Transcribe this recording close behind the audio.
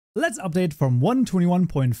Let's update from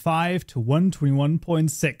 121.5 to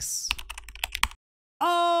 121.6.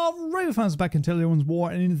 Alright, friends, back in Everyone's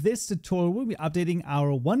War, and in this tutorial we'll be updating our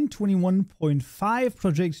 121.5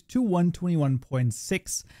 project to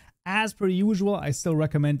 121.6. As per usual, I still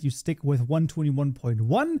recommend you stick with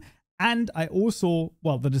 121.1, and I also,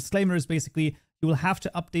 well, the disclaimer is basically you will have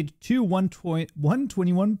to update to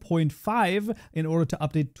 121.5 in order to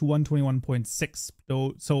update to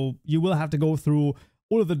 121.6. So you will have to go through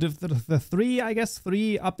all of the three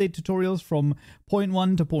update tutorials from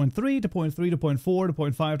 0.1 to 0.3 to 0.3 to 0.4 to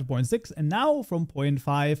 0.5 to 0.6, and now from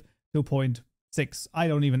 0.5 to 0.6. I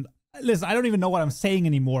don't even know what I'm saying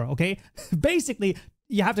anymore, okay? Basically,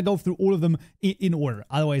 you have to go through all of them in order.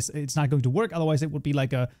 Otherwise, it's not going to work. Otherwise, it would be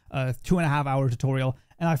like a 2.5 hour tutorial,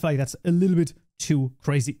 and I feel like that's a little bit too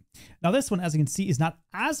crazy. Now, this one, as you can see, is not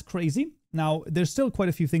as crazy. Now, there's still quite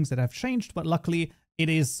a few things that have changed, but luckily, it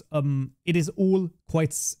is all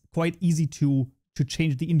quite easy to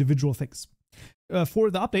change the individual things. For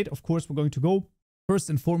the update, of course, we're going to go first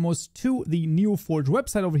and foremost to the NeoForge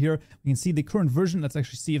website over here. We can see the current version. Let's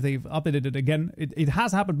actually see if they've updated it again. It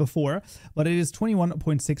has happened before, but it is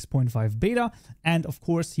 21.6.5 beta. And of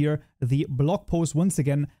course here, the blog post, once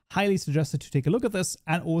again, highly suggested to take a look at this.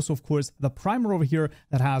 And also, of course, the primer over here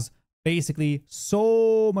that has basically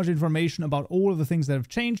so much information about all of the things that have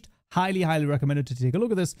changed. Highly recommended to take a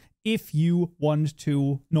look at this if you want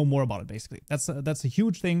to know more about it, basically. That's a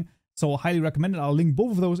huge thing. So highly recommended. I'll link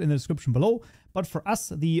both of those in the description below. But for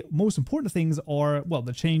us, the most important things are, well,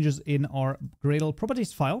 the changes in our Gradle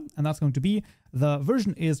properties file. And that's going to be, the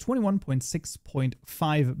version is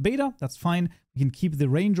 21.6.5 beta. That's fine. We can keep the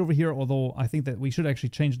range over here, although I think that we should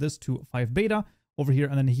actually change this to 5 beta over here.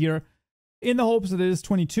 And then here, in the hopes that it is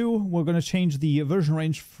 22, we're going to change the version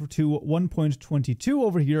range to 1.22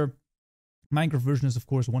 over here. Minecraft version is, of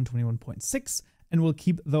course, 121.6, and we'll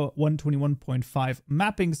keep the 121.5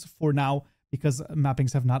 mappings for now because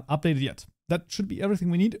mappings have not updated yet. That should be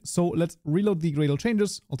everything we need. So let's reload the Gradle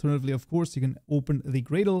changes. Alternatively, of course, you can open the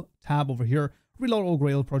Gradle tab over here, reload all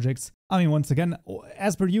Gradle projects. I mean, once again,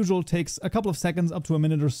 as per usual, takes a couple of seconds up to a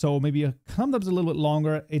minute or so, maybe sometimes a little bit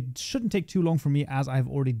longer. It shouldn't take too long for me as I've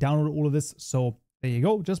already downloaded all of this. So there you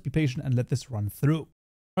go. Just be patient and let this run through.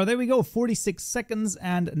 All right, there we go, 46 seconds,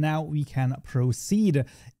 and now we can proceed.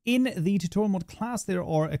 In the tutorial mode class, there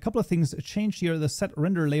are a couple of things changed here. The set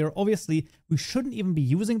render layer, obviously, we shouldn't even be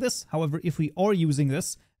using this. However, if we are using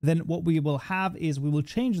this, then what we will have is we will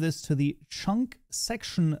change this to the chunk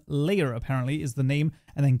section layer, apparently, is the name,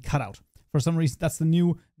 and then cutout. For some reason, that's the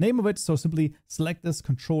new name of it, so simply select this,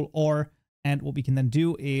 Control-R, and what we can then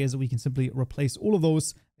do is we can simply replace all of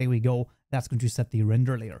those. There we go. That's going to set the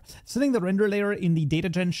render layer. Setting the render layer in the data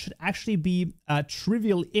gen should actually be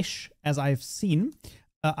trivial-ish, as I've seen.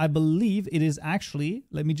 I believe it is actually,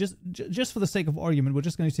 let me just for the sake of argument, we're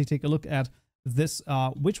just going to take a look at this.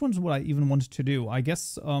 Which ones would I even want to do? I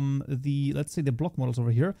guess let's say the block models over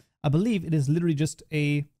here. I believe it is literally just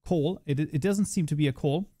a call. It doesn't seem to be a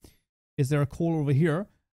call. Is there a call over here?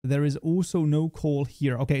 There is also no call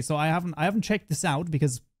here. Okay, so I haven't checked this out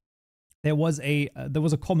because there was a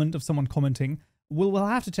comment of someone commenting. We'll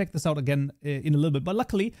have to check this out again in a little bit. But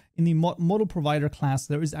luckily, in the model provider class,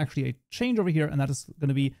 there is actually a change over here, and that is going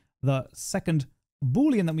to be the second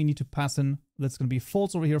Boolean that we need to pass in. That's going to be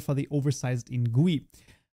false over here for the oversized in GUI.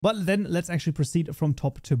 But then let's actually proceed from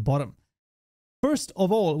top to bottom. First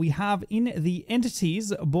of all, we have in the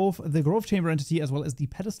entities, both the Growth Chamber entity as well as the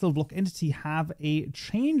Pedestal Block entity have a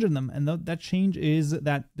change in them. And that change is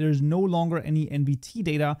that there's no longer any NBT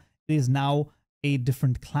data. It is now a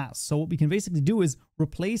different class. So what we can basically do is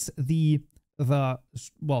replace replace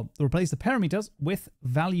the parameters with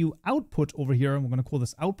value output over here. And we're going to call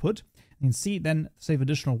this output. You can see then save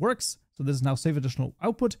additional works. So this is now save additional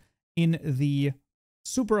output. In the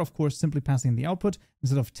super, of course, simply passing the output.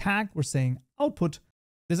 Instead of tag, we're saying output.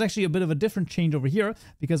 There's actually a bit of a different change over here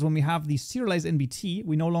because when we have the serialized NBT,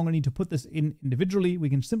 we no longer need to put this in individually. We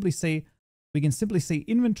can simply say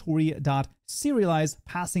inventory.serialize,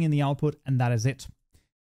 passing in the output, and that is it.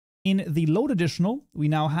 In the load additional, we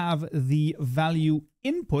now have the value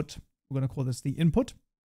input. We're going to call this the input.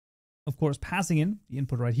 Of course, passing in the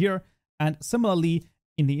input right here. And similarly,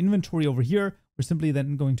 in the inventory over here, we're simply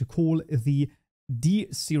then going to call the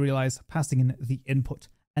deserialize, passing in the input.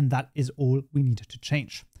 And that is all we need to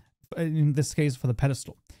change. In this case, for the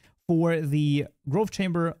pedestal. For the Growth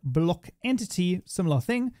Chamber block entity, similar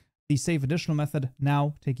thing. The save additional method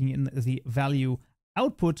now taking in the value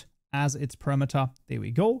output as its parameter. There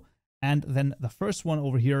we go. And then the first one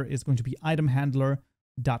over here is going to be item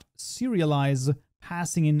handler.serialize,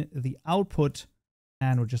 passing in the output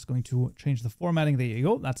And we're just going to change the formatting. There you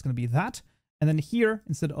go. That's going to be that. And then here,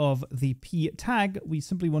 instead of the p tag, we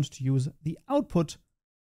simply want to use the output,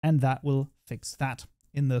 and that will fix that.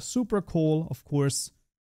 In the super call, of course,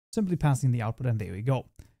 simply passing the output, and there we go.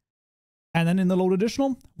 And then in the load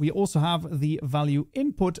additional, we also have the value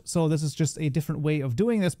input. So this is just a different way of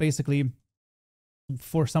doing this. Basically,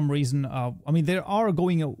 for some reason, I mean, they are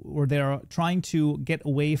trying to get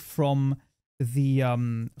away from the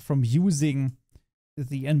from using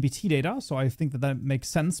the NBT data. So I think that makes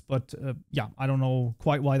sense. But yeah, I don't know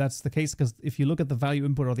quite why that's the case, because if you look at the value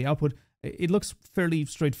input or the output, it looks fairly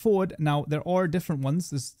straightforward. Now, there are different ones.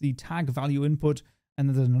 This is the tag value input, and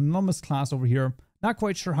then the anonymous class over here. Not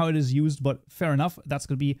quite sure how it is used, but fair enough. That's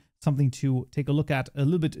going to be something to take a look at a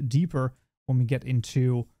little bit deeper when we get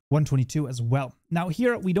into 122 as well. Now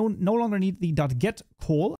here, we no longer need the .get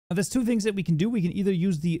call. Now, there's two things that we can do. We can either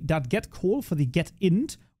use the .get call for the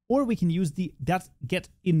getInt, or we can use the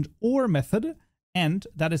 .getIntOr method, and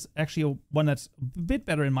that is actually one that's a bit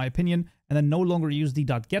better in my opinion, and then no longer use the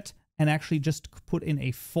 .get and actually just put in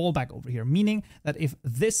a fallback over here, meaning that if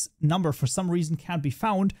this number for some reason can't be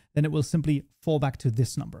found, then it will simply fall back to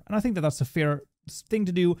this number. And I think that that's a fair thing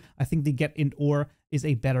to do. I think the getIntOr is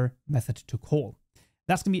a better method to call.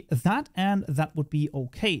 That's going to be that, and that would be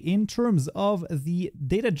okay. In terms of the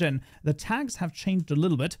data gen, the tags have changed a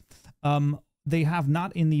little bit. They have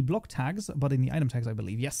not in the block tags, but in the item tags, I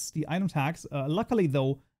believe. Yes, the item tags. Luckily,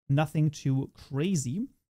 though, nothing too crazy.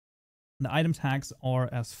 The item tags are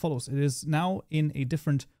as follows. It is now in a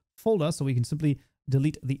different folder, so we can simply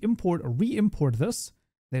delete the import or re-import this.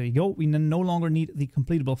 There we go. We no longer need the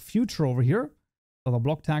completable future over here. So the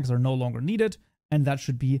block tags are no longer needed, and that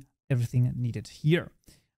should be everything needed here.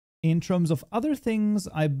 In terms of other things,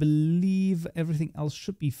 I believe everything else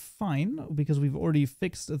should be fine, because we've already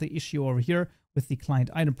fixed the issue over here with the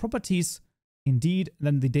client item properties. Indeed,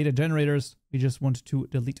 then the data generators, we just want to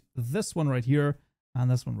delete this one right here and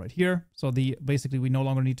this one right here. So basically we no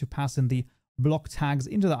longer need to pass in the block tags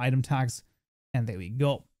into the item tags, and there we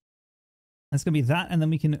go. That's going to be that, and then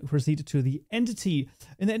we can proceed to the entity.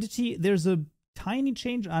 In the entity, there's a tiny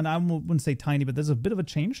change, and I wouldn't say tiny, but there's a bit of a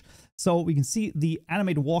change. So we can see the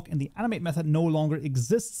animate walk and the animate method no longer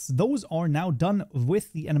exists. Those are now done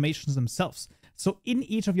with the animations themselves. So in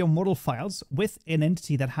each of your model files with an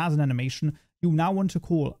entity that has an animation, you now want to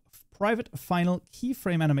call private final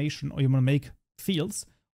keyframe animation, or you want to make fields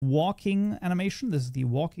walking animation. This is the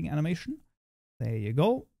walking animation. There you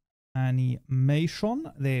go.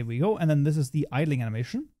 Animation. There we go. And then this is the idling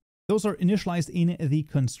animation. Those are initialized in the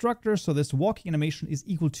constructor. So this walking animation is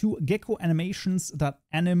equal to gecko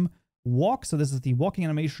animations.anim walk. So this is the walking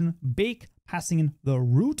animation, bake, passing in the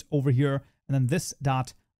root over here. And then this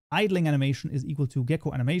dot idling animation is equal to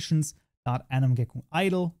gecko animations.anim gecko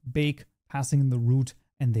idle, bake, passing in the root.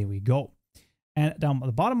 And there we go. And down at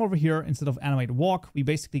the bottom over here, instead of animate walk, we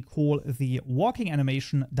basically call the walking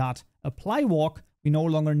animation dot apply walk. We no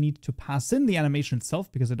longer need to pass in the animation itself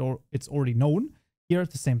because it's already known. Here,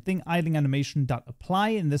 it's the same thing, idling animation dot apply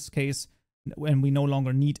in this case, and we no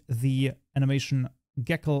longer need the animation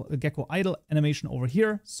gecko idle animation over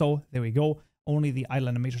here. So there we go. Only the idle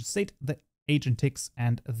animation state, the agent ticks,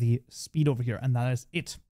 and the speed over here, and that is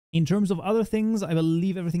it. In terms of other things, I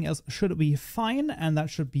believe everything else should be fine, and that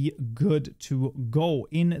should be good to go.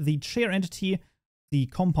 In the chair entity, the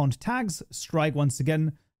compound tags strike once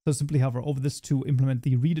again. So simply hover over this to implement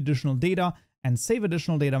the read additional data and save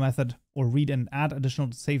additional data method, or read and add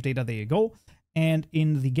additional save data. There you go. And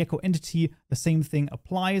in the gecko entity, the same thing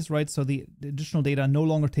applies, right? So the additional data no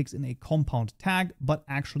longer takes in a compound tag, but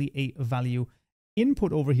actually a value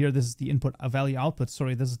input over here. This is the input, a value output.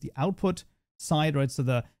 Sorry, this is the output side, right? So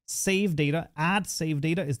the save data, add save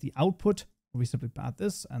data is the output. We simply add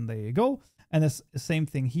this, and there you go. And this same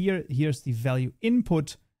thing here. Here's the value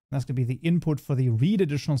input. That's going to be the input for the read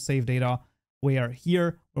additional save data, where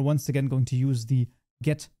here we're once again going to use the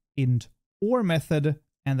getIntOr method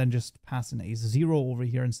and then just pass in a 0 over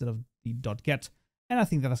here instead of the .get. And I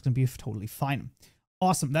think that that's going to be totally fine.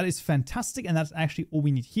 Awesome. That is fantastic. And that's actually all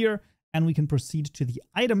we need here. And we can proceed to the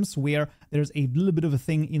items, where there's a little bit of a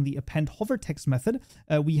thing in the append hover text method.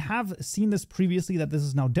 We have seen this previously, that this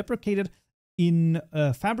is now deprecated. In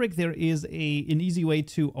Fabric, there is an easy way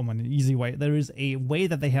to, there is a way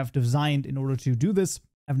that they have designed in order to do this.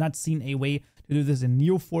 I've not seen a way to do this in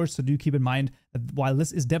NeoForge, so do keep in mind that while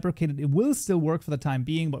this is deprecated, it will still work for the time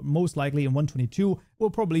being, but most likely in 122, it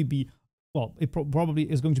will probably be, well, it probably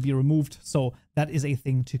is going to be removed, so that is a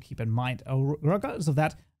thing to keep in mind. Regardless of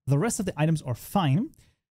that, the rest of the items are fine.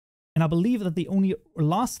 And I believe that the only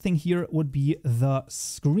last thing here would be the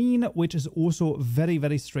screen, which is also very,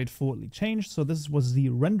 very straightforwardly changed. So this was the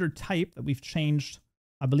render type that we've changed,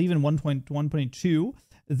 I believe, in 1.1.2.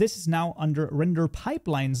 This is now under render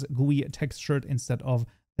pipelines GUI textured instead of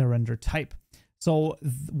the render type. So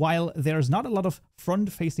while there's not a lot of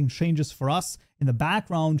front-facing changes for us, in the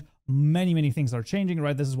background, many things are changing,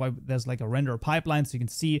 right? This is why there's like a render pipeline. So you can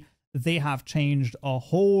see they have changed a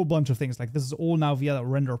whole bunch of things. Like this is all now via the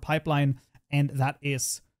render pipeline, and that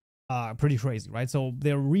is pretty crazy, right? So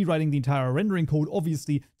they're rewriting the entire rendering code,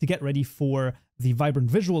 obviously, to get ready for the Vibrant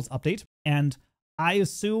Visuals update. And I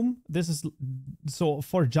assume this is, so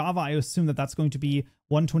for Java, I assume that that's going to be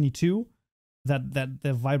 122, that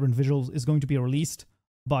the Vibrant Visuals is going to be released,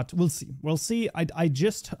 but we'll see. We'll see. I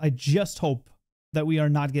just hope that we are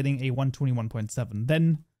not getting a 121.7.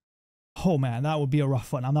 Then, oh man, that would be a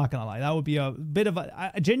rough one. I'm not gonna lie. That would be a bit of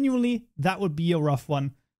a, genuinely, that would be a rough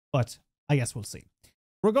one, but I guess we'll see.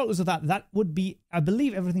 Regardless of that, that would be, I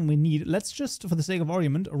believe, everything we need. Let's just, for the sake of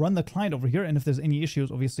argument, run the client over here, and if there's any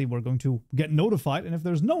issues, obviously, we're going to get notified, and if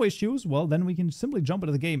there's no issues, well, then we can simply jump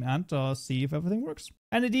into the game and see if everything works.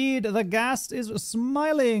 And indeed, the ghast is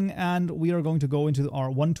smiling, and we are going to go into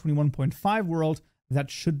our 121.5 world.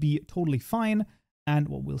 That should be totally fine, and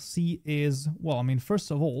what we'll see is, well, I mean,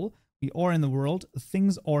 first of all, we are in the world.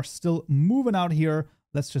 Things are still moving out here.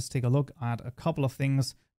 Let's just take a look at a couple of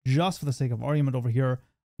things, just for the sake of argument over here.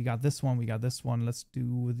 We got this one, we got this one. Let's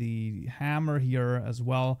do the hammer here as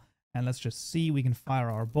well. And let's just see, we can fire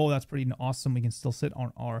our bow. That's pretty awesome. We can still sit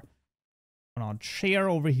on our chair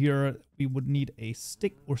over here. We would need a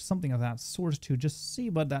stick or something of that sort to just see,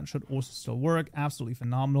 but that should also still work. Absolutely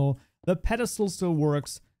phenomenal. The pedestal still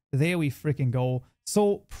works. There we freaking go.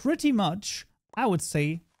 So pretty much, I would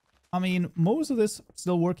say, I mean, most of this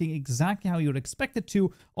still working exactly how you would expect it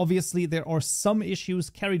to. Obviously, there are some issues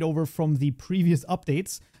carried over from the previous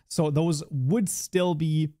updates, so those would still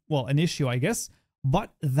be, well, an issue, I guess.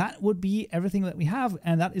 But that would be everything that we have,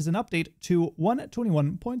 and that is an update to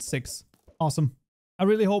 121.6. Awesome. I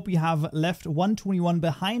really hope we have left 121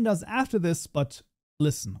 behind us after this, but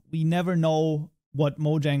listen, we never know what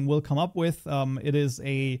Mojang will come up with. It is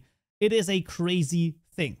a crazy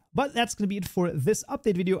thing. But that's going to be it for this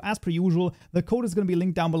update video. As per usual, the code is going to be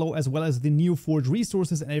linked down below, as well as the NeoForge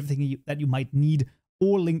resources and everything that you might need,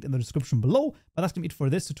 all linked in the description below. But that's going to be it for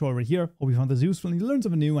this tutorial right here. Hope you found this useful and you learned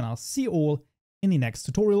something new, and I'll see you all in the next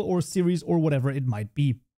tutorial or series or whatever it might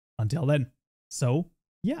be. Until then. So,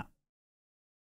 yeah.